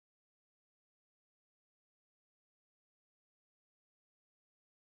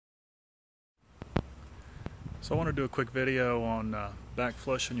So I want to do a quick video on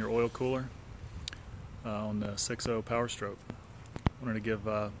backflushing your oil cooler on the 6.0 Powerstroke. I wanted to give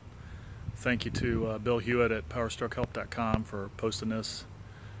thank you to Bill Hewitt at powerstrokehelp.com for posting this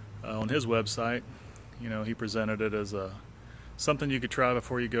on his website. You know, he presented it as something you could try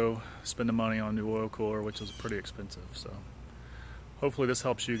before you go spend the money on a new oil cooler, which is pretty expensive. So hopefully this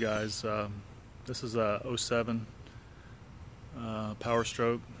helps you guys. This is a 07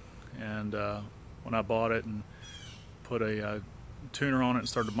 Powerstroke, and when I bought it and put a tuner on it and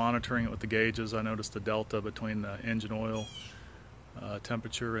started monitoring it with the gauges, I noticed the delta between the engine oil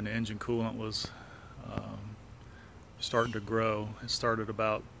temperature and the engine coolant was starting to grow. It started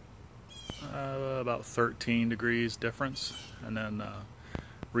about 13 degrees difference, and then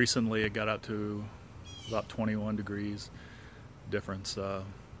recently it got up to about 21 degrees difference. I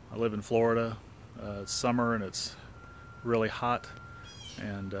live in Florida. It's summer and it's really hot,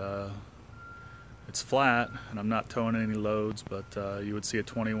 and it's flat, and I'm not towing any loads, but you would see a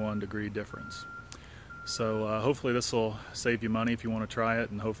 21 degree difference. So hopefully this will save you money if you want to try it,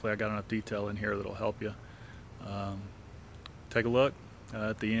 and hopefully I got enough detail in here that'll help you. Take a look.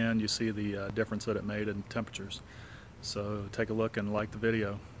 At the end you see the difference that it made in temperatures. So take a look and like the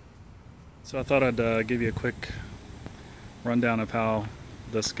video. So I thought I'd give you a quick rundown of how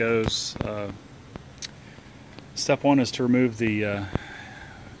this goes. Step one is to remove the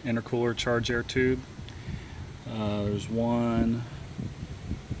intercooler charge air tube. There's one.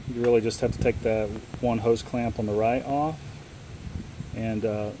 You really just have to take that one hose clamp on the right off and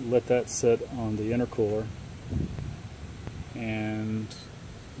let that sit on the intercooler, and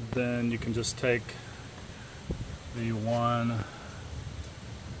then you can just take the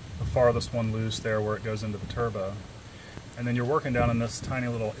farthest one loose there where it goes into the turbo, and then you're working down in this tiny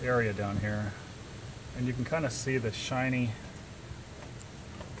little area down here, and you can kind of see the shiny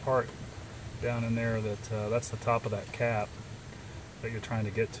part down in there. That's the top of that cap that you're trying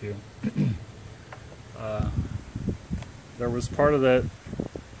to get to. There was part of it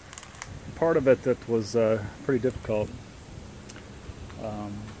that was pretty difficult.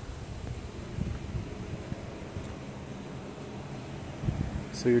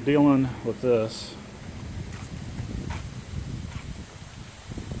 So you're dealing with this.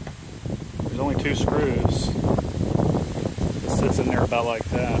 There's only two screws. It sits in there about like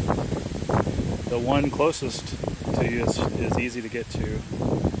that. The one closest to you is easy to get to.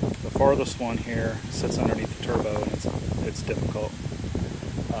 The farthest one here sits underneath the turbo, and it's difficult.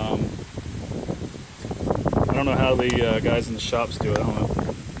 I don't know how the guys in the shops do it. I don't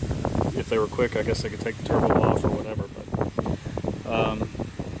know if they were quick. I guess they could take the turbo off or whatever. But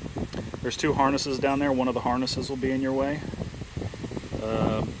there's two harnesses down there. One of the harnesses will be in your way.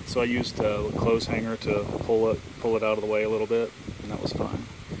 So I used a clothes hanger to pull it out of the way a little bit, and that was fine.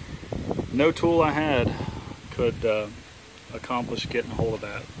 No tool I had could accomplish getting a hold of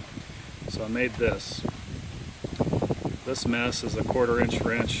that. So I made this. This mess is a 1/4 inch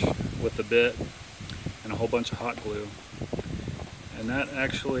wrench with the bit and a whole bunch of hot glue. And that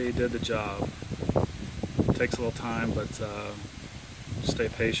actually did the job. It takes a little time, but stay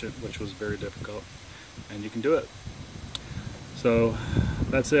patient, which was very difficult. And you can do it. So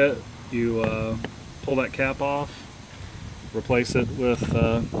that's it. You pull that cap off, replace it with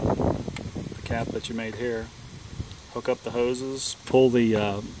the cap that you made here, hook up the hoses, pull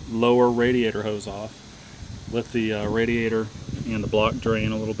the lower radiator hose off, let the radiator and the block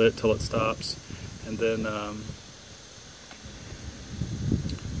drain a little bit till it stops, and then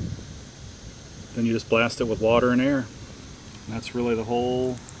you just blast it with water and air. And that's really the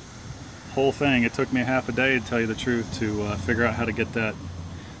whole thing. It took me half a day, to tell you the truth, to figure out how to get that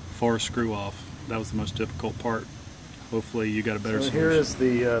far screw off. That was the most difficult part. Hopefully you got a better solution. Here is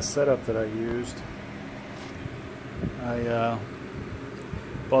the setup that I used. I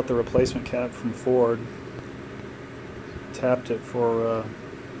bought the replacement cap from Ford, tapped it for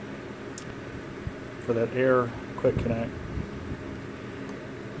that air quick connect.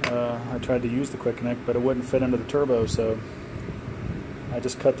 I tried to use the quick connect, but it wouldn't fit into the turbo, so I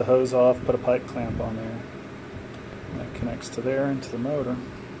just cut the hose off, put a pipe clamp on there. That connects to there and to the motor.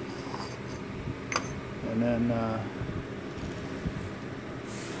 And then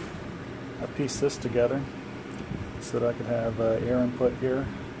I pieced this together so that I could have air input here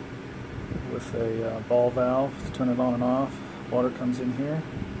with a ball valve to turn it on and off. Water comes in here,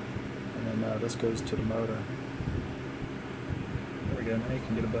 and then this goes to the motor. There we go. Now you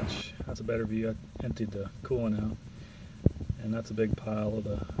can get a bunch. That's a better view. I emptied the coolant out, and that's a big pile of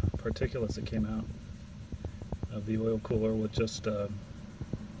the particulates that came out of the oil cooler with just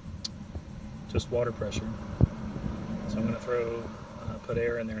water pressure. So I'm going to put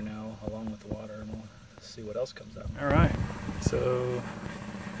air in there now along with the water, and we'll see what else comes out. All right, so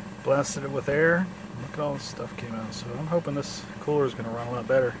blasted it with air. Look at all this stuff came out. So I'm hoping this cooler is going to run a lot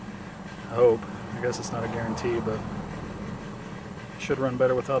better. I hope. I guess it's not a guarantee, but it should run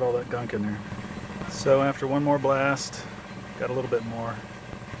better without all that gunk in there. So after one more blast, got a little bit more.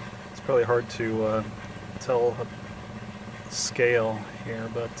 It's probably hard to tell a scale here,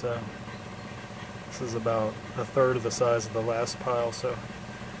 but this is about a third of the size of the last pile. So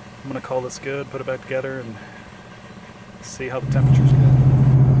I'm going to call this good, put it back together, and see how the temperature's going.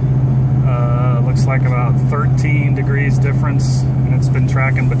 Looks like about 13 degrees difference, and it's been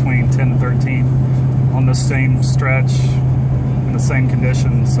tracking between 10 and 13 on the same stretch in the same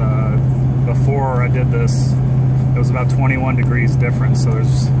conditions. Before I did this, it was about 21 degrees difference, so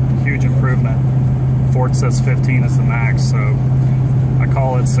there's huge improvement. Ford says 15 is the max, so I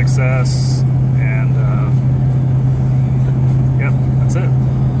call it success.